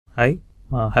Hi,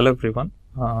 hello everyone.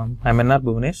 I'm NR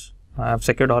Bhuvanesh. I have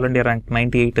secured All India rank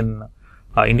 98 in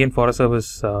Indian Forest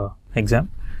Service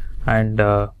exam, and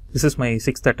this is my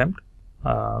 6th attempt.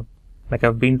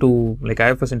 I've been to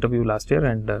IFS interview last year,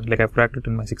 and I've cracked it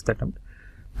in my 6th attempt.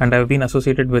 And I've been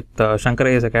associated with Shankar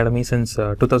IAS Academy since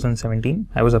 2017.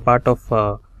 I was a part of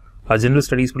a General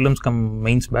Studies Prelims cum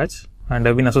Mains batch, and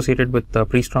I've been associated with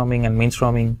pre-storming and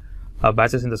mainstorming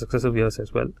batches in the successive years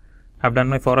as well. I've done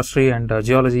my forestry and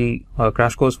geology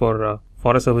crash course for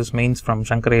Forest Service Mains from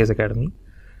Shankar IAS Academy.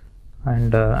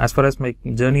 And as far as my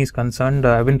journey is concerned,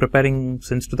 I've been preparing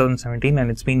since 2017,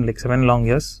 and it's been 7 long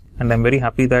years. And I'm very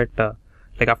happy that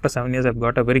after 7 years, I've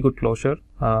got a very good closure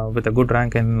with a good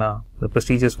rank in the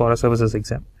prestigious Forest Services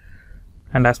exam.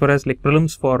 And as far as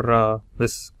prelims for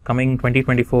this coming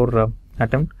 2024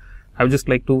 attempt, I would just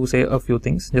like to say a few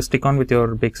things. Just stick on with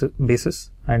your basis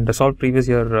and solve previous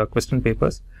year question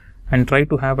papers, and try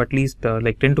to have at least 10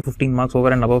 to 15 marks over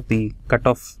and above the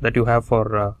cutoff that you have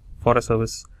for Forest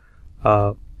Service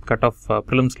cutoff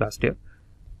prelims last year.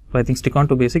 So I think stick on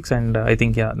to basics, and I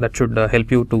think that should help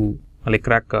you to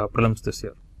crack prelims this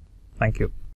year. Thank you.